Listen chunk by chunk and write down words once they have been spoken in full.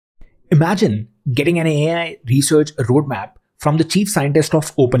Imagine getting an AI research roadmap from the chief scientist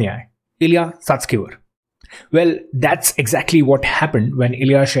of OpenAI, Ilya. Well, that's exactly what happened when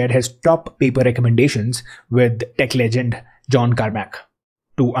Ilya shared his top paper recommendations with tech legend John Carmack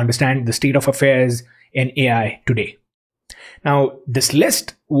to understand the state of affairs in AI today. Now, this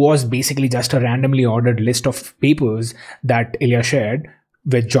list was basically just a randomly ordered list of papers that Ilya shared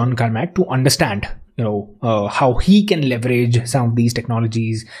with John Carmack to understand, how he can leverage some of these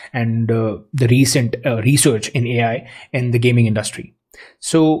technologies and the recent research in AI in the gaming industry.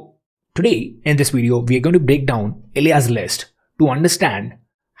 So today in this video, we are going to break down Ilya's list to understand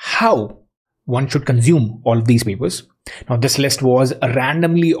how one should consume all of these papers. Now, this list was a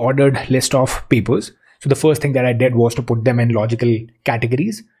randomly ordered list of papers. So the first thing that I did was to put them in logical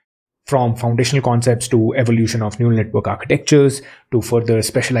categories, from foundational concepts to evolution of neural network architectures to further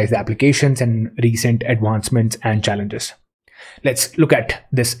specialized applications and recent advancements and challenges. Let's look at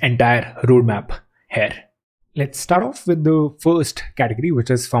this entire roadmap here. Let's start off with the first category,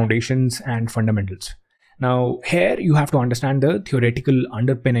 which is foundations and fundamentals. Now, here you have to understand the theoretical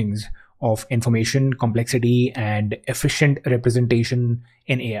underpinnings of information complexity and efficient representation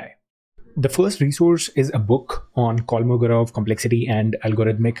in AI. The first resource is a book on Kolmogorov complexity and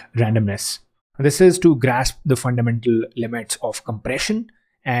algorithmic randomness. This is to grasp the fundamental limits of compression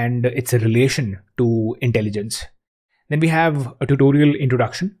and its relation to intelligence. Then we have a tutorial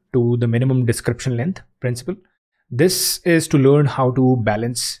introduction to the minimum description length principle. This is to learn how to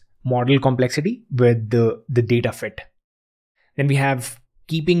balance model complexity with the data fit. Then we have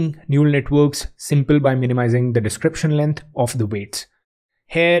keeping neural networks simple by minimizing the description length of the weights.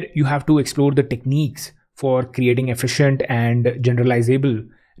 Here you have to explore the techniques for creating efficient and generalizable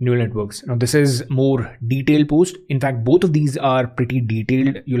neural networks. Now, this is more detailed post. In fact, both of these are pretty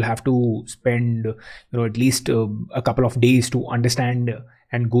detailed. You'll have to spend at least a couple of days to understand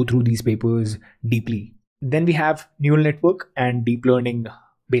and go through these papers deeply. Then we have neural network and deep learning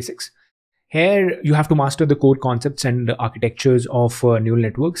basics. Here you have to master the core concepts and architectures of neural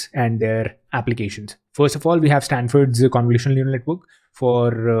networks and their applications. First of all, we have Stanford's convolutional neural network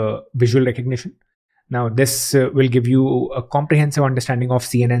for visual recognition. Now, this will give you a comprehensive understanding of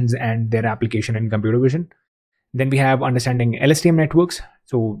CNNs and their application in computer vision. Then we have understanding LSTM networks.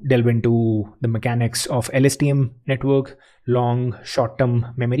 So delve into the mechanics of LSTM network, long,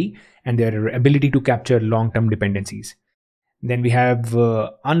 short-term memory, and their ability to capture long-term dependencies. Then we have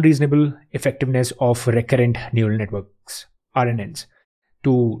unreasonable effectiveness of recurrent neural networks, RNNs,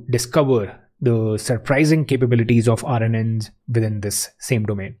 to discover the surprising capabilities of RNNs within this same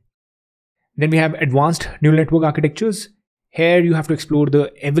domain. Then we have advanced neural network architectures. Here you have to explore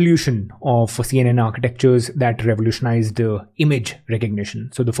the evolution of CNN architectures that revolutionized image recognition.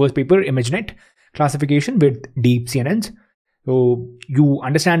 So the first paper, ImageNet classification with deep CNNs. So you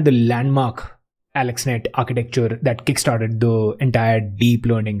understand the landmark AlexNet architecture that kickstarted the entire deep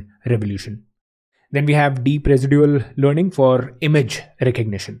learning revolution. Then we have deep residual learning for image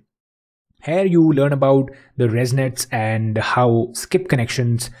recognition. Here you learn about the ResNets and how skip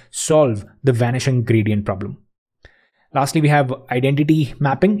connections solve the vanishing gradient problem. Lastly, we have identity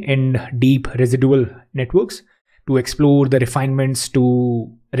mapping in deep residual networks to explore the refinements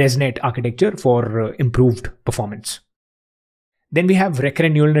to ResNet architecture for improved performance. Then we have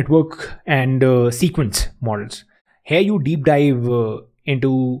recurrent neural network and sequence models. Here you deep dive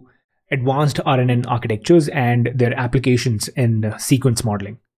into advanced RNN architectures and their applications in sequence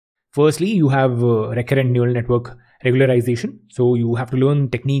modeling. Firstly, you have recurrent neural network regularization. So you have to learn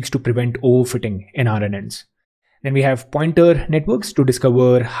techniques to prevent overfitting in RNNs. Then we have pointer networks to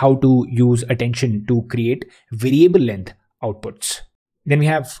discover how to use attention to create variable length outputs. Then we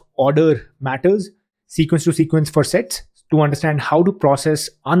have order matters, sequence to sequence for sets, to understand how to process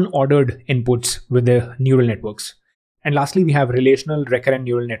unordered inputs with the neural networks. And lastly, we have relational recurrent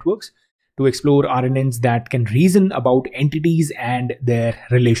neural networks to explore RNNs that can reason about entities and their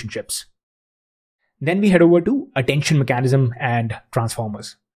relationships. Then we head over to attention mechanism and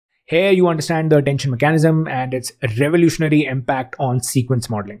transformers. Here you understand the attention mechanism and its revolutionary impact on sequence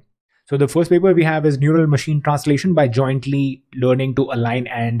modeling. So the first paper we have is Neural Machine Translation by Jointly Learning to Align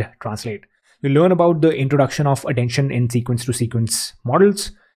and Translate. You learn about the introduction of attention in sequence to sequence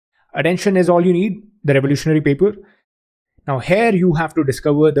models. Attention is all you need, the revolutionary paper. Now here you have to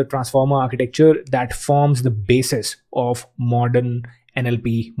discover the transformer architecture that forms the basis of modern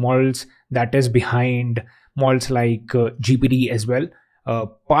NLP models, that is behind models like GPT as well.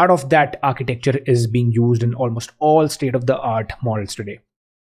 Part of that architecture is being used in almost all state-of-the-art models today.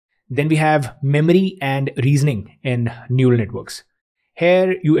 Then we have memory and reasoning in neural networks.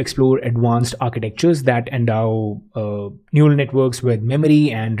 Here you explore advanced architectures that endow neural networks with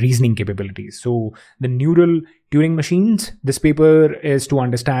memory and reasoning capabilities. So the neural Turing machines, this paper is to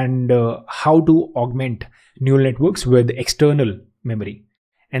understand how to augment neural networks with external memory.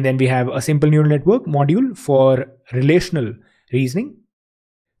 And then we have a simple neural network module for relational reasoning.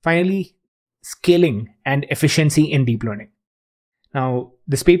 Finally, scaling and efficiency in deep learning. Now,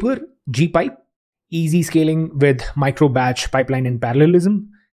 this paper, GPipe, easy scaling with micro-batch pipeline and parallelism.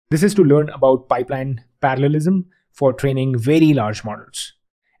 This is to learn about pipeline parallelism for training very large models.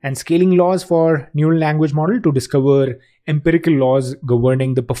 And scaling laws for neural language model to discover empirical laws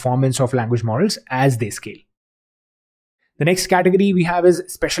governing the performance of language models as they scale. The next category we have is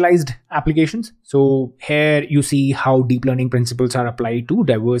specialized applications. So here you see how deep learning principles are applied to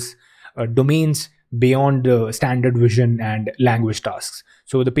diverse domains beyond standard vision and language tasks.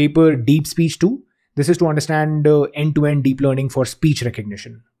 So the paper Deep Speech 2, this is to understand end-to-end deep learning for speech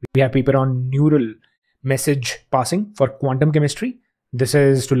recognition. We have paper on neural message passing for quantum chemistry. This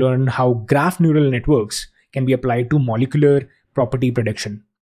is to learn how graph neural networks can be applied to molecular property prediction.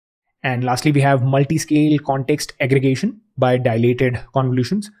 And lastly, we have multi-scale context aggregation by dilated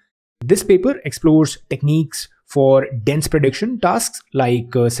convolutions. This paper explores techniques for dense prediction tasks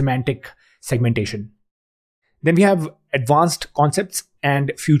like semantic segmentation. Then we have advanced concepts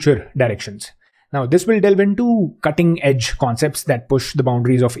and future directions. Now, this will delve into cutting-edge concepts that push the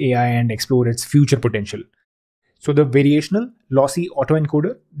boundaries of AI and explore its future potential. So the variational lossy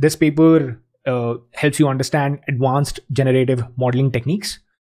autoencoder, this paper helps you understand advanced generative modeling techniques.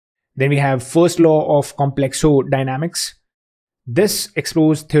 Then we have first law of complexodynamics. This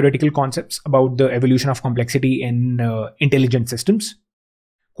explores theoretical concepts about the evolution of complexity in intelligent systems.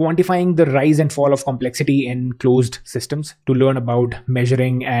 Quantifying the rise and fall of complexity in closed systems to learn about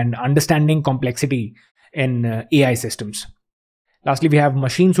measuring and understanding complexity in AI systems. Lastly, we have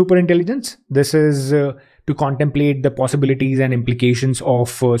machine superintelligence. This is to contemplate the possibilities and implications of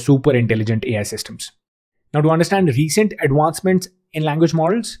super intelligent AI systems. Now, to understand recent advancements in language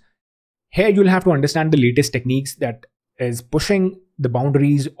models, here you'll have to understand the latest techniques that is pushing the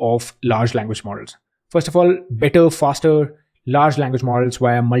boundaries of large language models. First of all, better, faster, large language models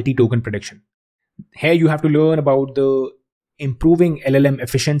via multi-token prediction. Here you have to learn about the improving LLM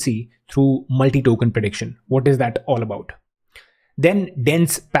efficiency through multi-token prediction. What is that all about? Then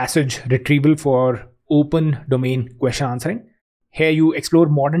dense passage retrieval for open domain question answering. Here you explore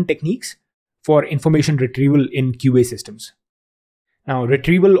modern techniques for information retrieval in QA systems. Now,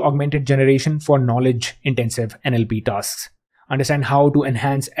 retrieval augmented generation for knowledge intensive NLP tasks. Understand how to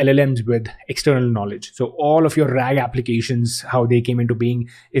enhance LLMs with external knowledge. So all of your RAG applications, how they came into being,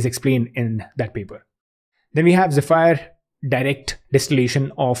 is explained in that paper. Then we have Zephyr direct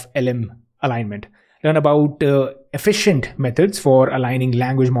distillation of LM alignment. Learn about efficient methods for aligning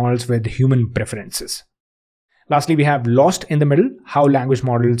language models with human preferences. Lastly, we have lost in the middle, how language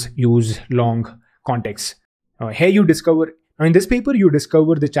models use long contexts. Here you discover, in this paper, you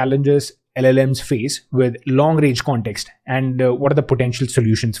discover the challenges LLMs face with long-range context and what are the potential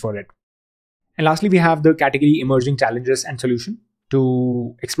solutions for it. And lastly, we have the category emerging challenges and solution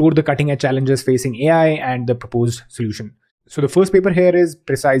to explore the cutting-edge challenges facing AI and the proposed solution. So the first paper here is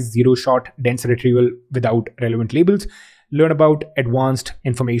precise zero-shot dense retrieval without relevant labels. Learn about advanced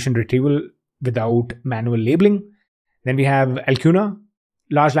information retrieval without manual labeling. Then we have Alcuna,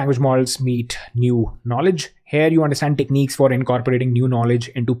 large language models meet new knowledge. Here you understand techniques for incorporating new knowledge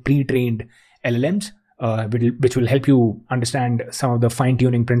into pre-trained LLMs, which will help you understand some of the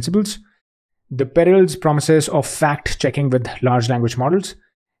fine-tuning principles. The perils, promises of fact-checking with large language models.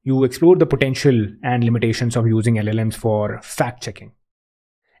 You explore the potential and limitations of using LLMs for fact-checking.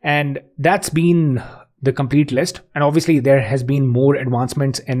 And that's been the complete list. And obviously, there has been more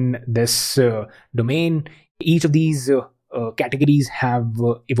advancements in this domain. Each of these categories have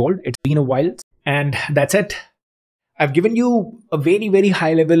evolved. It's been a while. And that's it. I've given you a very, very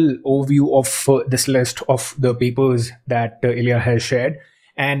high-level overview of this list of the papers that Ilya has shared.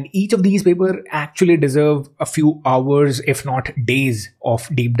 And each of these papers actually deserve a few hours, if not days, of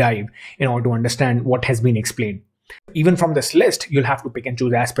deep dive in order to understand what has been explained. Even from this list, you'll have to pick and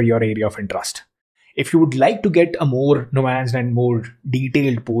choose as per your area of interest. If you would like to get a more nuanced and more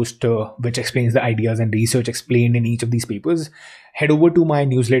detailed post which explains the ideas and research explained in each of these papers, head over to my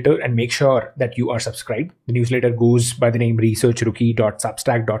newsletter and make sure that you are subscribed. The newsletter goes by the name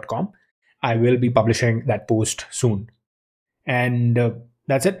researchrookie.substack.com. I will be publishing that post soon. And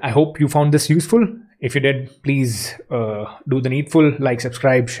that's it. I hope you found this useful. If you did, please do the needful, like,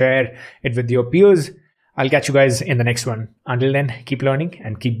 subscribe, share it with your peers. I'll catch you guys in the next one. Until then, keep learning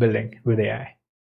and keep building with AI.